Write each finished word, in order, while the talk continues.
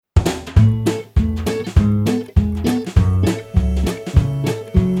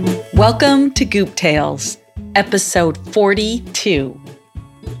Welcome to Goop Tales, episode 42,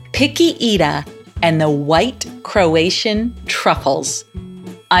 Picky Ida and the White Croatian Truffles.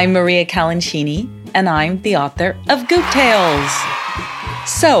 I'm Maria Calancini, and I'm the author of Goop Tales.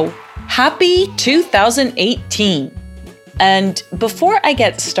 So, happy 2018! And before I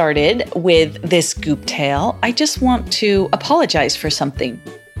get started with this Goop Tale, I just want to apologize for something.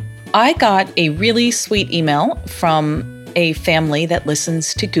 I got a really sweet email from a family that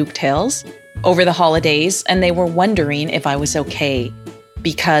listens to Goop Tales over the holidays, and they were wondering if I was okay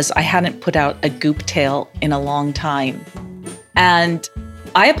because I hadn't put out a Goop Tale in a long time. And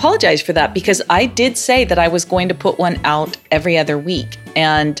I apologize for that because I did say that I was going to put one out every other week,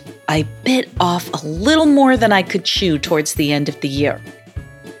 and I bit off a little more than I could chew towards the end of the year.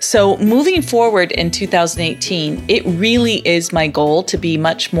 So moving forward in 2018, it really is my goal to be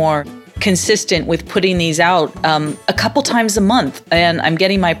much more consistent with putting these out a couple times a month. And I'm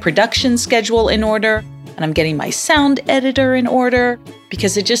getting my production schedule in order, and I'm getting my sound editor in order,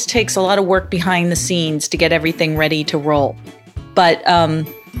 because it just takes a lot of work behind the scenes to get everything ready to roll. But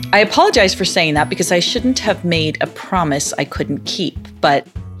I apologize for saying that because I shouldn't have made a promise I couldn't keep. But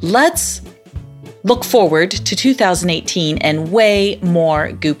let's look forward to 2018 and way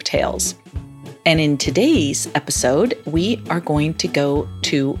more Goop Tales. And in today's episode, we are going to go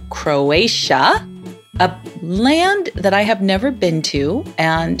to Croatia, a land that I have never been to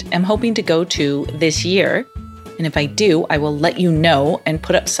and am hoping to go to this year. And if I do, I will let you know and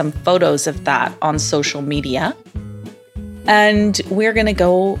put up some photos of that on social media. And we're going to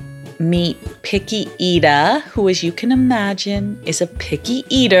go meet Picky Ida, who, as you can imagine, is a picky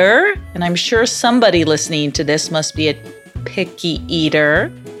eater. And I'm sure somebody listening to this must be a picky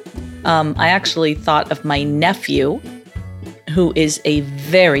eater. I actually thought of my nephew, who is a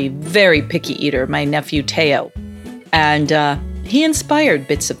very, very picky eater, my nephew Teo. And he inspired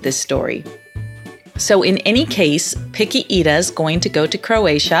bits of this story. So in any case, Picky Ida is going to go to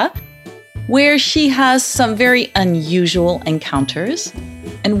Croatia, where she has some very unusual encounters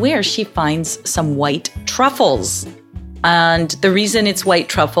and where she finds some white truffles. And the reason it's white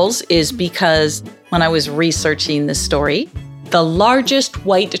truffles is because when I was researching this story, the largest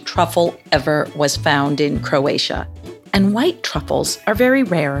white truffle ever was found in Croatia. And white truffles are very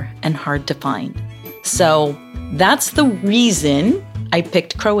rare and hard to find. So that's the reason I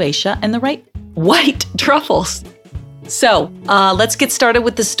picked Croatia and the right white truffles. So let's get started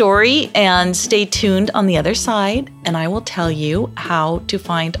with the story and stay tuned on the other side. And I will tell you how to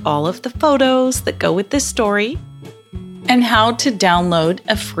find all of the photos that go with this story and how to download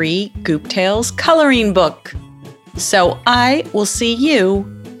a free Goop Tales coloring book. So I will see you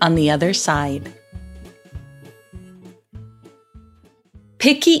on the other side.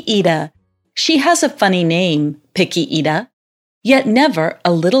 Picky Ida. She has a funny name, Picky Ida, yet never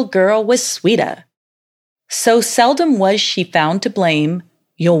a little girl was sweeter. So seldom was she found to blame,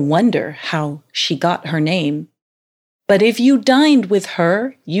 you'll wonder how she got her name. But if you dined with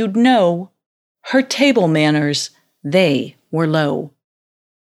her, you'd know her table manners, they were low.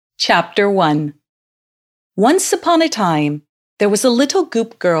 Chapter 1. Once upon a time, there was a little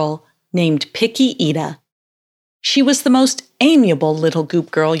Goop girl named Picky Ida. She was the most amiable little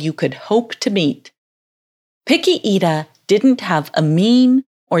Goop girl you could hope to meet. Picky Ida didn't have a mean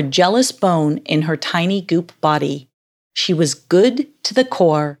or jealous bone in her tiny Goop body. She was good to the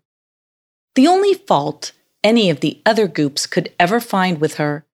core. The only fault any of the other Goops could ever find with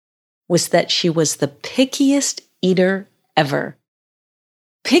her was that she was the pickiest eater ever.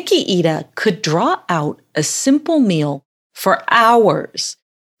 Picky Ida could draw out a simple meal for hours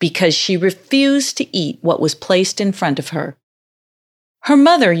because she refused to eat what was placed in front of her. Her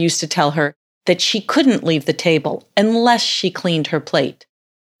mother used to tell her that she couldn't leave the table unless she cleaned her plate,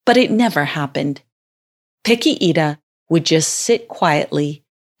 but it never happened. Picky Ida would just sit quietly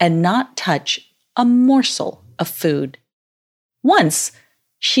and not touch a morsel of food. Once,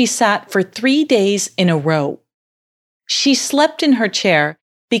 she sat for 3 days in a row. She slept in her chair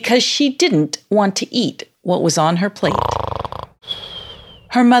because she didn't want to eat what was on her plate.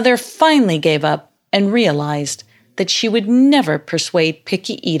 Her mother finally gave up and realized that she would never persuade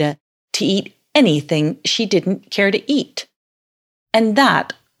Picky Ida to eat anything she didn't care to eat. And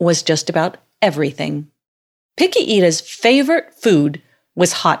that was just about everything. Picky Ida's favorite food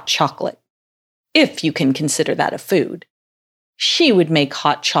was hot chocolate, if you can consider that a food. She would make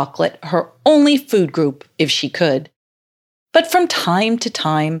hot chocolate her only food group if she could. But from time to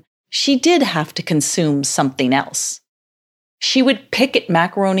time, she did have to consume something else. She would pick at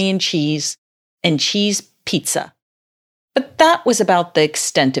macaroni and cheese pizza. But that was about the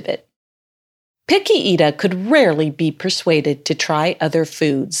extent of it. Picky Ida could rarely be persuaded to try other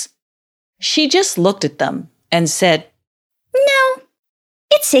foods. She just looked at them and said, "No,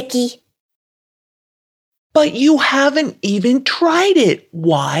 it's icky." But you haven't even tried it.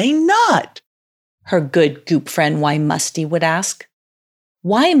 Why not? Her good goop friend Why Musty would ask.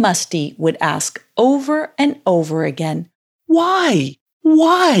 Why Musty would ask over and over again, Why?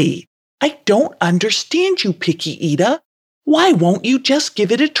 Why? I don't understand you, Picky Eata. Why won't you just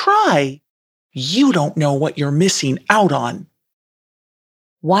give it a try? You don't know what you're missing out on.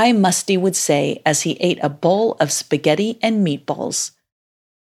 Why Musty would say as he ate a bowl of spaghetti and meatballs.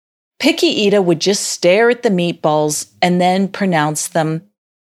 Picky Eata would just stare at the meatballs and then pronounce them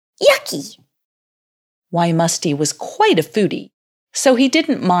Yucky. Why Musty was quite a foodie, so he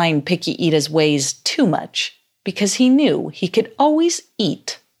didn't mind Picky Eata's ways too much because he knew he could always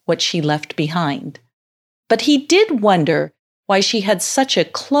eat what she left behind. But he did wonder why she had such a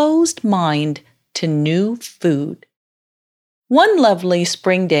closed mind to new food. One lovely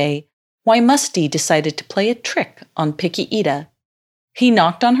spring day, Why Musty decided to play a trick on Picky Eata. He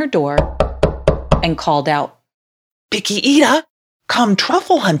knocked on her door and called out, Picky Eata, come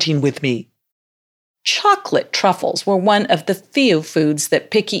truffle hunting with me. Chocolate truffles were one of the few foods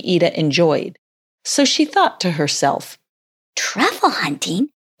that Picky Eata enjoyed, so she thought to herself, Truffle hunting?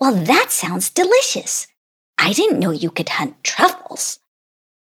 Well, that sounds delicious. I didn't know you could hunt truffles.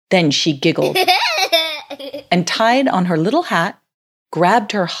 Then she giggled and tied on her little hat,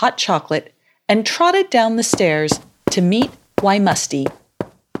 grabbed her hot chocolate, and trotted down the stairs to meet Why Musty.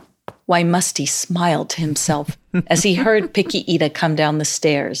 Why Musty smiled to himself as he heard Picky Eata come down the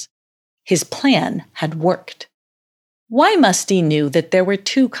stairs. His plan had worked. Why Musty knew that there were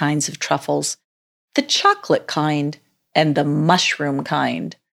two kinds of truffles, the chocolate kind and the mushroom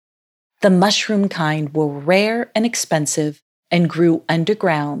kind. The mushroom kind were rare and expensive and grew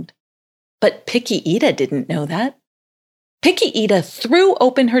underground. But Picky Eata didn't know that. Picky Eata threw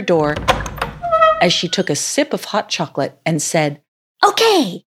open her door as she took a sip of hot chocolate and said,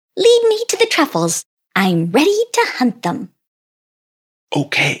 Okay, lead me to the truffles. I'm ready to hunt them.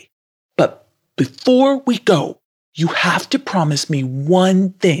 Okay, but before we go, you have to promise me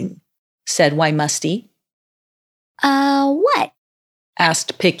one thing, said Why Musty. What?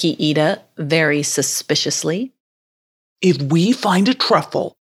 Asked Picky Eata very suspiciously. If we find a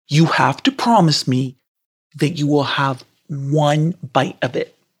truffle, you have to promise me that you will have one bite of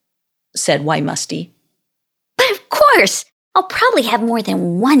it, said Why Musty. But of course, I'll probably have more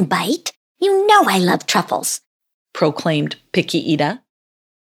than one bite. You know I love truffles, proclaimed Picky Eata.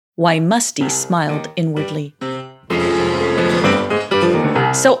 Why Musty smiled inwardly.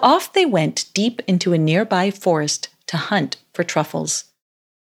 So off they went deep into a nearby forest to hunt for truffles.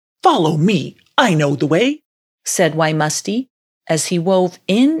 Follow me, I know the way, said Why Musty as he wove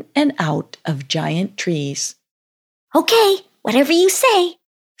in and out of giant trees. Okay, whatever you say,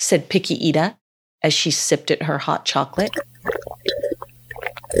 said Picky Eata as she sipped at her hot chocolate.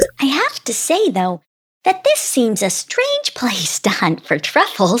 I have to say, though, that this seems a strange place to hunt for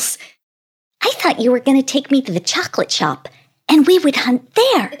truffles. I thought you were going to take me to the chocolate shop, and we would hunt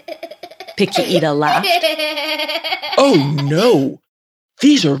there. Picky Eata laughed. Oh, no.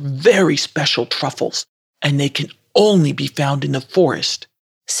 These are very special truffles, and they can only be found in the forest,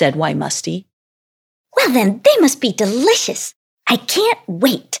 said Why Musty. Well, then they must be delicious. I can't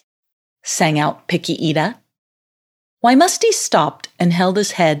wait, sang out Picky Eata. Why Musty stopped and held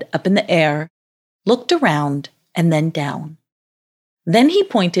his head up in the air, looked around, and then down. Then he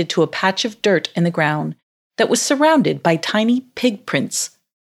pointed to a patch of dirt in the ground that was surrounded by tiny pig prints.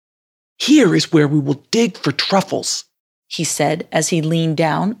 Here is where we will dig for truffles, he said as he leaned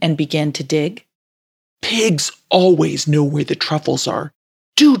down and began to dig. Pigs always know where the truffles are,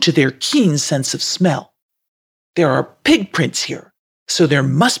 due to their keen sense of smell. There are pig prints here, so there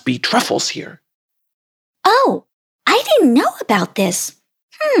must be truffles here. Oh, I didn't know about this.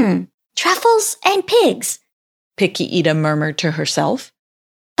 Truffles and pigs, Picky Eata murmured to herself.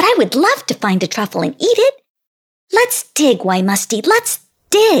 But I would love to find a truffle and eat it. Let's dig, Why Musty, let's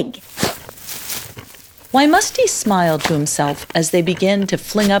dig. Why Musty smiled to himself as they began to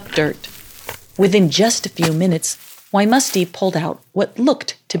fling up dirt. Within just a few minutes, Why Musty pulled out what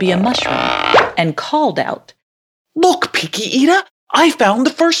looked to be a mushroom and called out, Look, Picky Eata, I found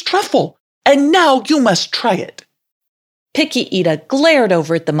the first truffle, and now you must try it. Picky Eata glared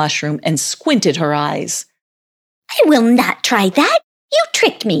over at the mushroom and squinted her eyes. I will not try that. You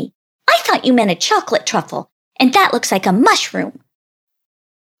tricked me. I thought you meant a chocolate truffle, and that looks like a mushroom.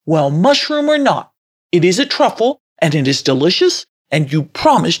 Well, mushroom or not, it is a truffle, and it is delicious, and you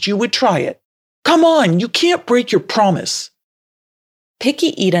promised you would try it. Come on, you can't break your promise.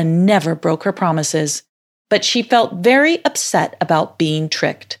 Picky Eata never broke her promises, but she felt very upset about being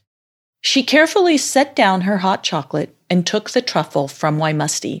tricked. She carefully set down her hot chocolate and took the truffle from Why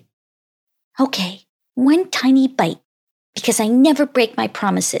Musty. Okay, one tiny bite, because I never break my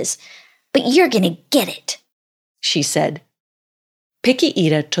promises, but you're gonna get it, she said. Picky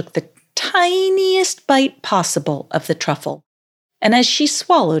Ita took the tiniest bite possible of the truffle, and as she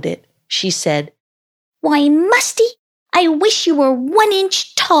swallowed it, she said, Why, Musty, I wish you were 1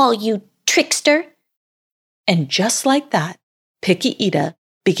 inch tall, you trickster. And just like that, Picky Ita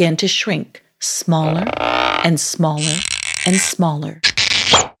began to shrink smaller and smaller and smaller.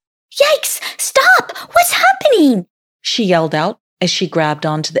 Yikes! Stop! What's happening? She yelled out as she grabbed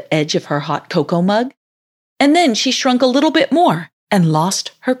onto the edge of her hot cocoa mug. And then she shrunk a little bit more and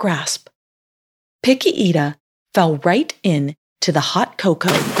lost her grasp. Picky Ita fell right into the hot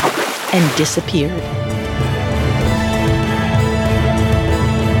cocoa and disappeared.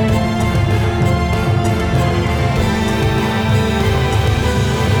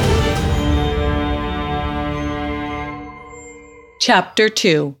 Chapter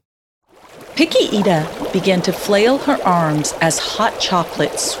 2. Picky Ita began to flail her arms as hot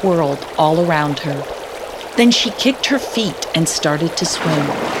chocolate swirled all around her. Then she kicked her feet and started to swim.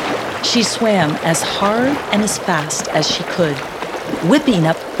 She swam as hard and as fast as she could, whipping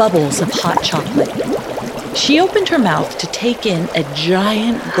up bubbles of hot chocolate. She opened her mouth to take in a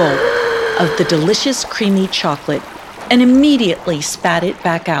giant gulp of the delicious creamy chocolate and immediately spat it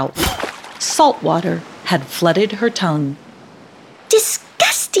back out. Salt water had flooded her tongue.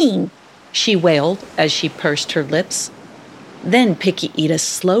 Disgusting! She wailed as she pursed her lips. Then Picky Ita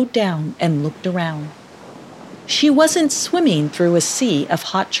slowed down and looked around. She wasn't swimming through a sea of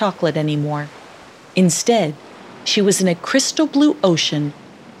hot chocolate anymore. Instead, she was in a crystal blue ocean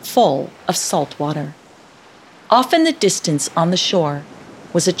full of salt water. Off in the distance on the shore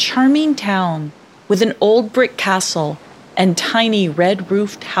was a charming town with an old brick castle and tiny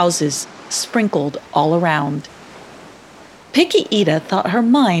red-roofed houses sprinkled all around. Picky Ita thought her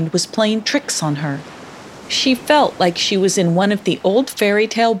mind was playing tricks on her. She felt like she was in one of the old fairy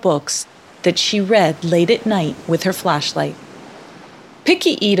tale books that she read late at night with her flashlight.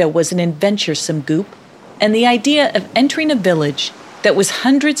 Picky Ita was an adventuresome goop, and the idea of entering a village that was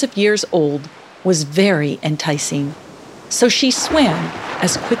hundreds of years old was very enticing. So she swam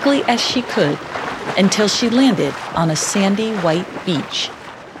as quickly as she could until she landed on a sandy white beach.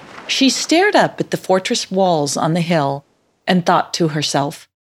 She stared up at the fortress walls on the hill and thought to herself,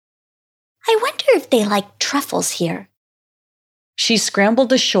 I wonder if they like truffles here. She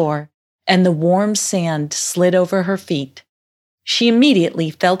scrambled ashore, and the warm sand slid over her feet. She immediately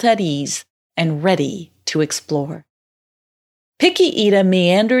felt at ease and ready to explore. Picky Ita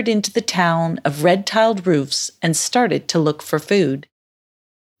meandered into the town of red-tiled roofs and started to look for food.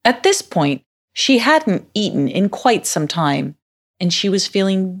 At this point, she hadn't eaten in quite some time, and she was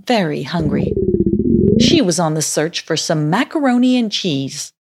feeling very hungry. She was on the search for some macaroni and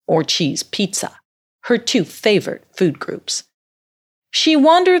cheese, or cheese pizza, her two favorite food groups. She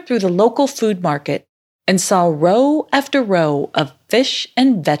wandered through the local food market and saw row after row of fish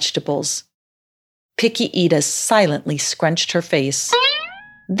and vegetables. Picky Ita silently scrunched her face.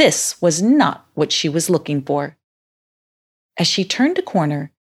 This was not what she was looking for. As she turned a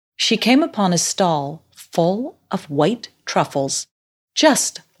corner, she came upon a stall full of white truffles,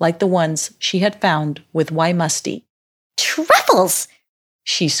 just like the ones she had found with Why Musty. Truffles!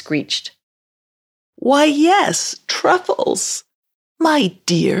 She screeched. Why, yes, truffles. My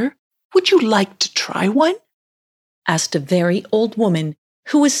dear, would you like to try one? Asked a very old woman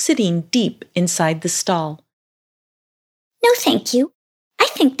who was sitting deep inside the stall. No, thank you. I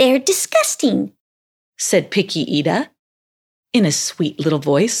think they're disgusting, said Picky Ita in a sweet little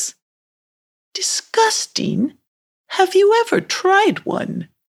voice. Disgusting? Have you ever tried one?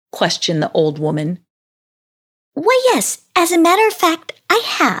 Questioned the old woman. Why, yes, as a matter of fact, I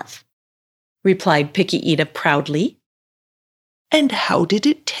have, replied Picky Ita proudly. And how did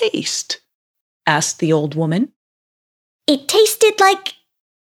it taste? Asked the old woman. It tasted like...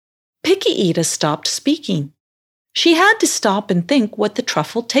 Picky Ita stopped speaking. She had to stop and think what the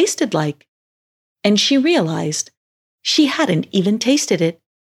truffle tasted like. And she realized she hadn't even tasted it.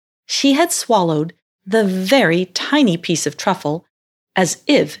 She had swallowed the very tiny piece of truffle as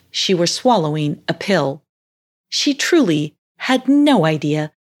if she were swallowing a pill. She truly had no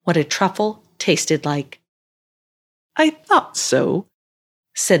idea what a truffle tasted like. I thought so,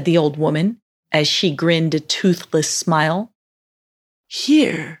 said the old woman as she grinned a toothless smile.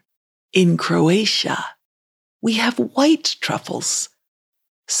 Here, in Croatia, we have white truffles,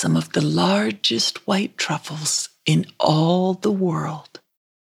 some of the largest white truffles in all the world.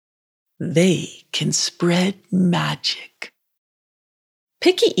 They can spread magic.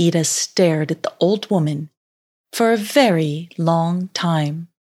 Picky Ida stared at the old woman for a very long time.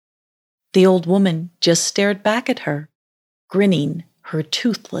 The old woman just stared back at her, grinning her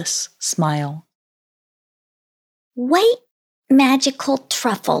toothless smile. White magical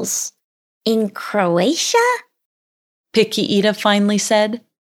truffles in Croatia? Picky Ida finally said.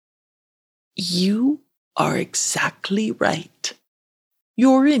 You are exactly right.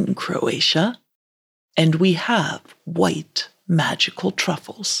 You're in Croatia, and we have white magical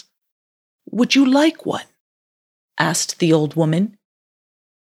truffles. Would you like one? Asked the old woman.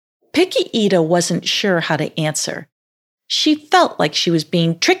 Picky Ida wasn't sure how to answer. She felt like she was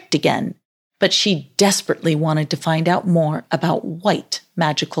being tricked again, but she desperately wanted to find out more about white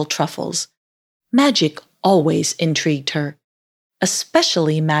magical truffles. Magic always intrigued her,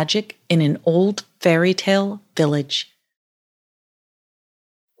 especially magic in an old fairy tale village.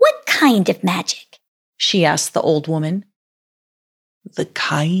 What kind of magic? She asked the old woman. The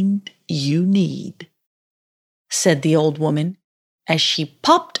kind you need, said the old woman as she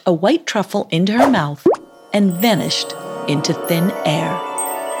popped a white truffle into her mouth and vanished into thin air.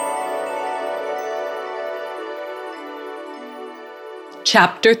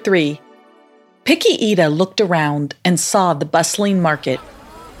 Chapter 3. Picky Ida looked around and saw the bustling market.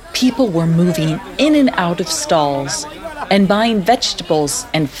 People were moving in and out of stalls and buying vegetables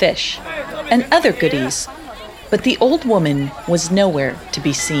and fish and other goodies, but the old woman was nowhere to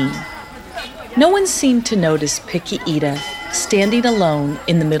be seen. No one seemed to notice Picky Ida standing alone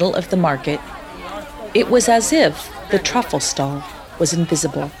in the middle of the market. It was as if the truffle stall was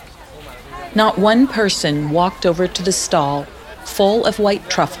invisible. Not one person walked over to the stall full of white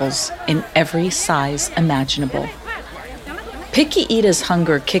truffles in every size imaginable. Picky Ida's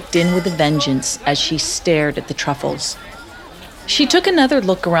hunger kicked in with a vengeance as she stared at the truffles. She took another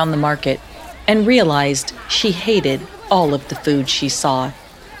look around the market and realized she hated all of the food she saw.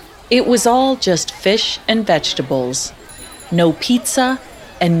 It was all just fish and vegetables, no pizza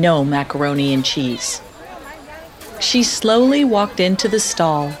and no macaroni and cheese. She slowly walked into the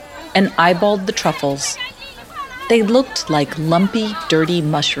stall and eyeballed the truffles. They looked like lumpy, dirty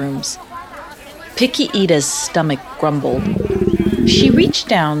mushrooms. Picky Ida's stomach grumbled. She reached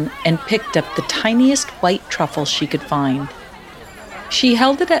down and picked up the tiniest white truffle she could find. She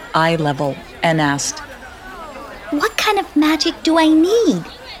held it at eye level and asked, What kind of magic do I need?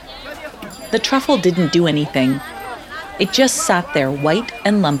 The truffle didn't do anything. It just sat there white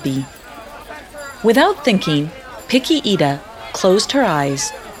and lumpy. Without thinking, Picky Ida closed her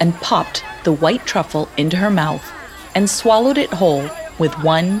eyes and popped the white truffle into her mouth and swallowed it whole with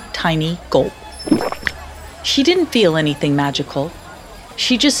one tiny gulp. She didn't feel anything magical.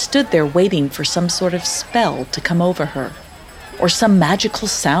 She just stood there waiting for some sort of spell to come over her, or some magical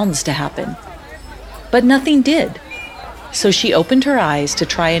sounds to happen. But nothing did. So she opened her eyes to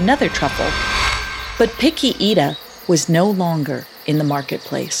try another truffle. But Picky Ida was no longer in the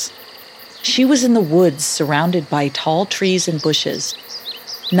marketplace. She was in the woods surrounded by tall trees and bushes.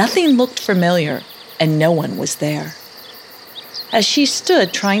 Nothing looked familiar, and no one was there. As she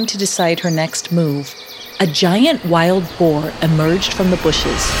stood trying to decide her next move, a giant wild boar emerged from the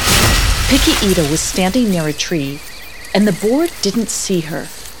bushes. Picky Ida was standing near a tree, and the boar didn't see her,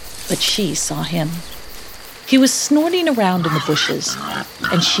 but she saw him. He was snorting around in the bushes,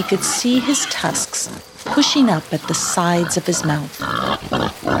 and she could see his tusks pushing up at the sides of his mouth.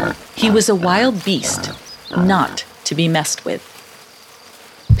 He was a wild beast, not to be messed with.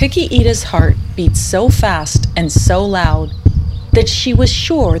 Picky Ida's heart beat so fast and so loud that she was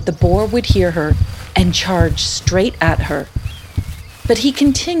sure the boar would hear her and charge straight at her. But he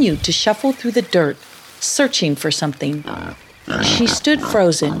continued to shuffle through the dirt, searching for something. She stood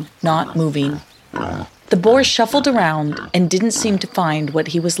frozen, not moving. The boar shuffled around and didn't seem to find what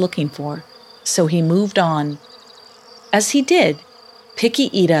he was looking for, so he moved on. As he did, Picky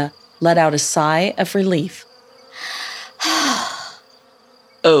Ida let out a sigh of relief.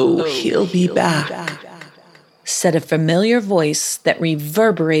 Oh, he'll be back, said a familiar voice that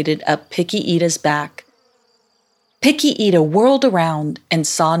reverberated up Picky Ida's back. Picky Ida whirled around and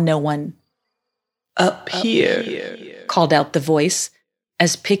saw no one. Up here, called out the voice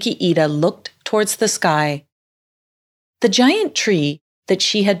as Picky Ida looked towards the sky. The giant tree that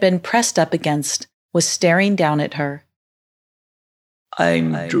she had been pressed up against was staring down at her.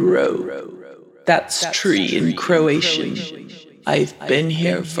 I'm Dro. That's tree in Croatian. I've been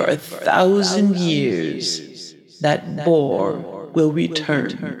here for 1,000 years. That boar will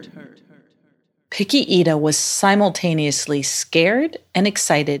return. Picky Ida was simultaneously scared and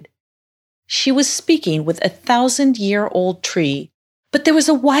excited. She was speaking with a 1,000-year-old tree, but there was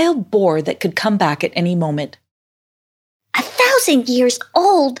a wild boar that could come back at any moment. 1,000 years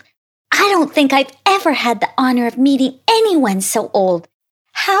old? I don't think I've ever had the honor of meeting anyone so old.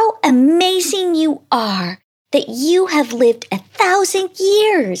 How amazing you are that you have lived 1,000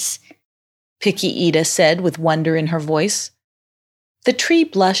 years, Picky Eda said with wonder in her voice. The tree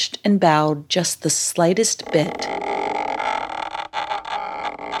blushed and bowed just the slightest bit.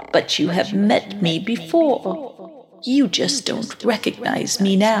 But you have met me before. You just don't recognize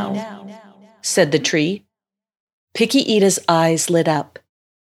me now, said the tree. Picky Eda's eyes lit up.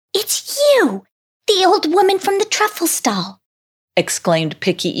 It's you, the old woman from the truffle stall, exclaimed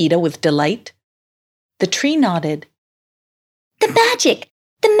Picky Eda with delight. The tree nodded. The magic!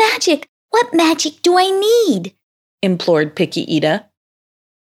 What magic do I need? Implored Picky Eda.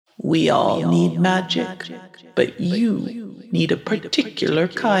 We all need magic, but you need a particular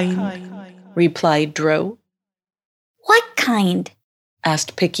kind, replied Dro. What kind?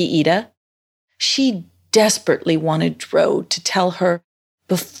 Asked Picky Eda. She desperately wanted Dro to tell her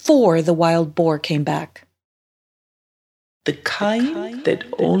before the wild boar came back. The kind that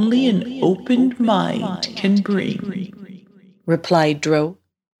only an opened mind can bring, replied Dro.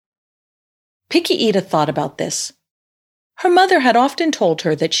 Picky Eda thought about this. Her mother had often told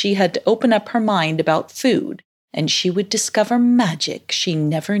her that she had to open up her mind about food, and she would discover magic she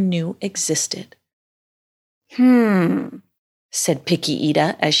never knew existed. Said Picky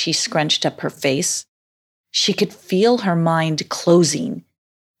Eda as she scrunched up her face. She could feel her mind closing.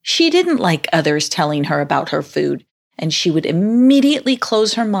 She didn't like others telling her about her food, and she would immediately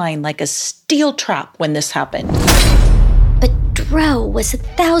close her mind like a steel trap when this happened. But Dro was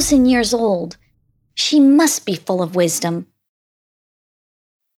 1,000 years old. She must be full of wisdom.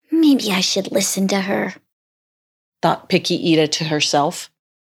 Maybe I should listen to her, thought Picky Eda to herself.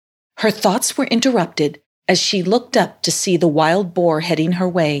 Her thoughts were interrupted as she looked up to see the wild boar heading her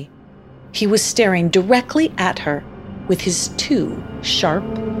way. He was staring directly at her with his 2 sharp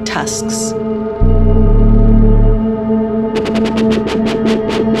tusks.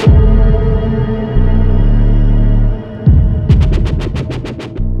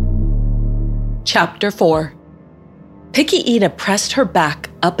 Chapter 4. Picky Eda pressed her back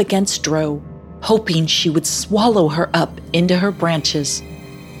up against Dro, hoping she would swallow her up into her branches.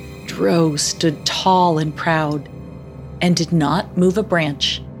 Dro stood tall and proud and did not move a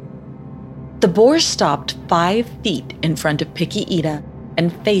branch. The boar stopped 5 feet in front of Picky Eda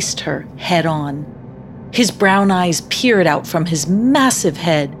and faced her head on. His brown eyes peered out from his massive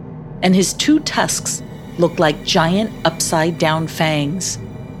head, and his 2 tusks looked like giant upside-down fangs.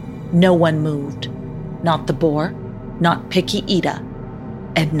 No one moved. Not the boar, not Picky Eda,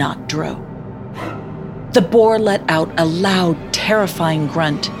 and not Dro. The boar let out a loud, terrifying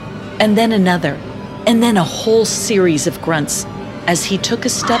grunt, and then another, and then a whole series of grunts as he took a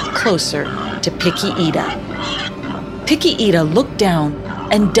step closer to Picky Eda. Picky Eda looked down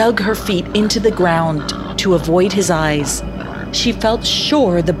and dug her feet into the ground to avoid his eyes. She felt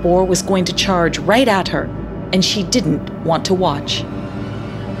sure the boar was going to charge right at her, and she didn't want to watch.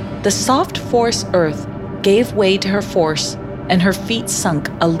 The soft forest earth gave way to her force, and her feet sunk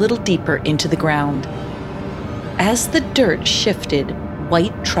a little deeper into the ground. As the dirt shifted,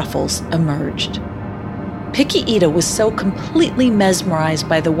 white truffles emerged. Picky Eda was so completely mesmerized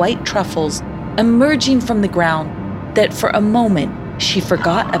by the white truffles emerging from the ground that for a moment she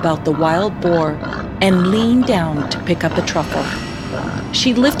forgot about the wild boar and leaned down to pick up a truffle.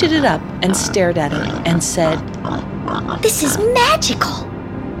 She lifted it up and stared at it and said, "This is magical!"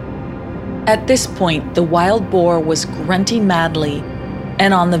 At this point, the wild boar was grunting madly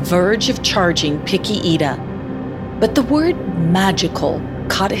and on the verge of charging Picky Eda. But the word magical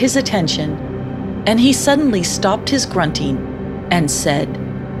caught his attention, and he suddenly stopped his grunting and said,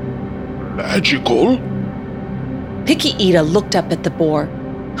 "Magical?" Picky Eda looked up at the boar,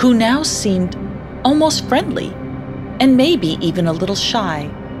 who now seemed almost friendly and maybe even a little shy,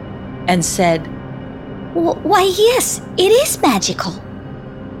 and said, "Why, yes, it is magical."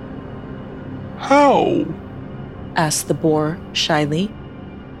 "How?" asked the boar shyly.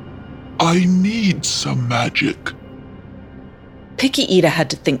 "I need some magic." Picky Eda had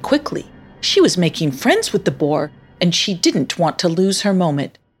to think quickly. She was making friends with the boar, and she didn't want to lose her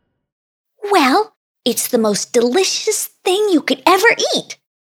moment. "Well, it's the most delicious thing you could ever eat,"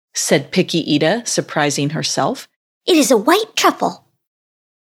 said Picky Eda, surprising herself. "It is a white truffle."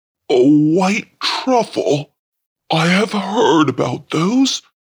 "A white truffle? I have heard about those,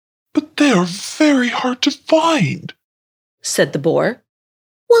 but they are very hard to find," said the boar.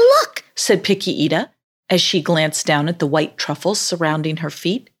 "Well, look," said Picky Eda, as she glanced down at the white truffles surrounding her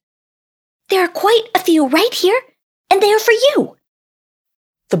feet. "There are quite a few right here, and they are for you."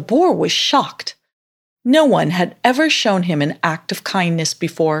 The boar was shocked. No one had ever shown him an act of kindness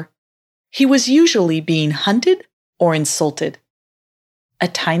before. He was usually being hunted or insulted. A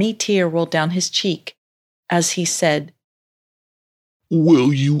tiny tear rolled down his cheek as he said,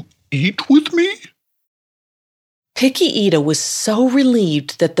 "Will you eat with me?" Picky Ida was so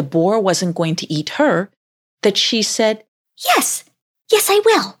relieved that the boar wasn't going to eat her that she said, Yes, I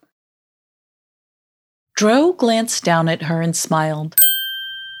will. Dro glanced down at her and smiled.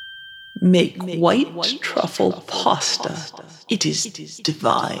 Make white truffle pasta. It is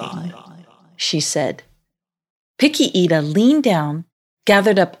divine, she said. Picky Ida leaned down,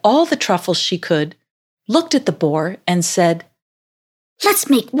 gathered up all the truffles she could, looked at the boar, and said, Let's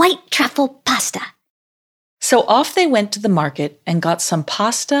make white truffle pasta. So off they went to the market and got some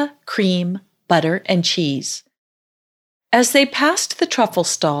pasta, cream, butter, and cheese. As they passed the truffle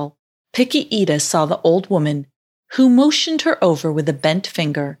stall, Picky Ida saw the old woman, who motioned her over with a bent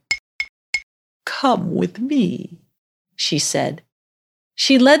finger. Come with me, she said.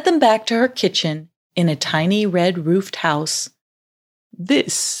 She led them back to her kitchen in a tiny red-roofed house.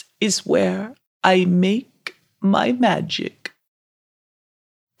 This is where I make my magic.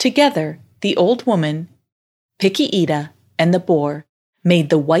 Together, the old woman, Picky Ida, and the boar made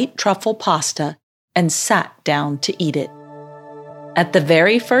the white truffle pasta and sat down to eat it. At the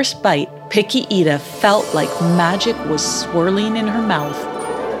very first bite, Picky Ida felt like magic was swirling in her mouth.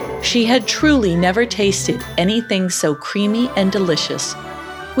 She had truly never tasted anything so creamy and delicious,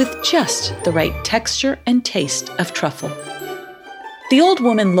 with just the right texture and taste of truffle. The old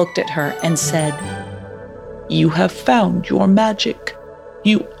woman looked at her and said, You have found your magic.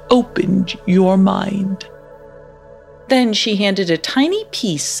 You opened your mind. Then she handed a tiny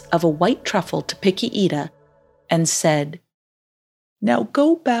piece of a white truffle to Picky Ida and said, Now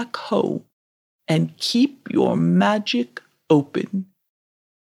go back home and keep your magic open.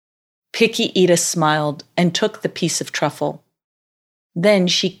 Picky Ida smiled and took the piece of truffle. Then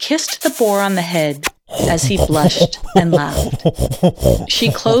she kissed the boar on the head as he blushed and laughed.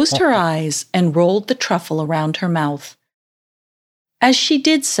 She closed her eyes and rolled the truffle around her mouth. As she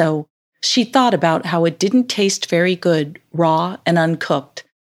did so, she thought about how it didn't taste very good, raw and uncooked,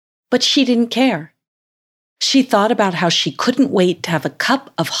 but she didn't care. She thought about how she couldn't wait to have a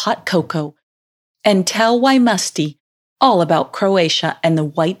cup of hot cocoa and tell Waimusty all about Croatia and the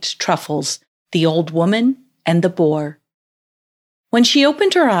white truffles, the old woman and the boar. When she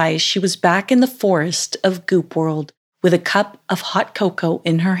opened her eyes, she was back in the forest of Goop World with a cup of hot cocoa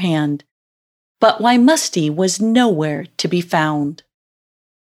in her hand. But Waimusty was nowhere to be found.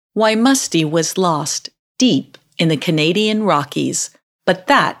 Waimusty was lost deep in the Canadian Rockies, but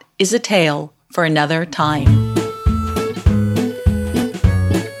that is a tale for another time.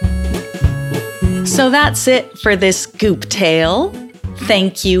 So that's it for this Goop tale.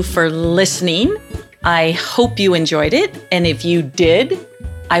 Thank you for listening. I hope you enjoyed it, and if you did,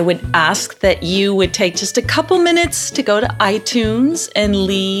 I would ask that you would take just a couple minutes to go to iTunes and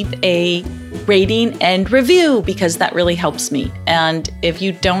leave a rating and review, because that really helps me. And if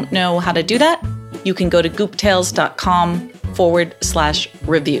you don't know how to do that, you can go to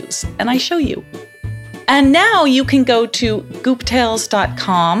gooptales.com/reviews, and I show you. And now you can go to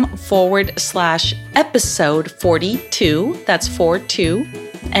gooptales.com/episode 42, that's 42,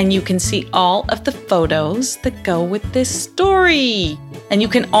 and you can see all of the photos that go with this story. And you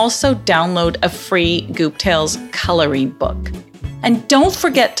can also download a free Goop Tales coloring book. And don't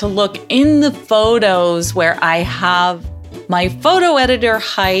forget to look in the photos where I have my photo editor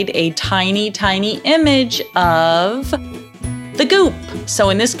hide a tiny, tiny image of the goop. So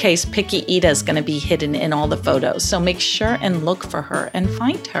in this case, Picky Ida is going to be hidden in all the photos. So make sure and look for her and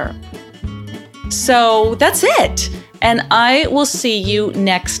find her. So that's it. And I will see you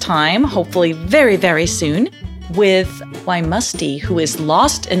next time, hopefully very, very soon, with Waimusty, who is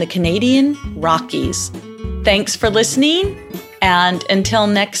lost in the Canadian Rockies. Thanks for listening. And until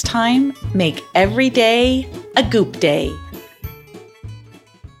next time, make every day a Goop Day.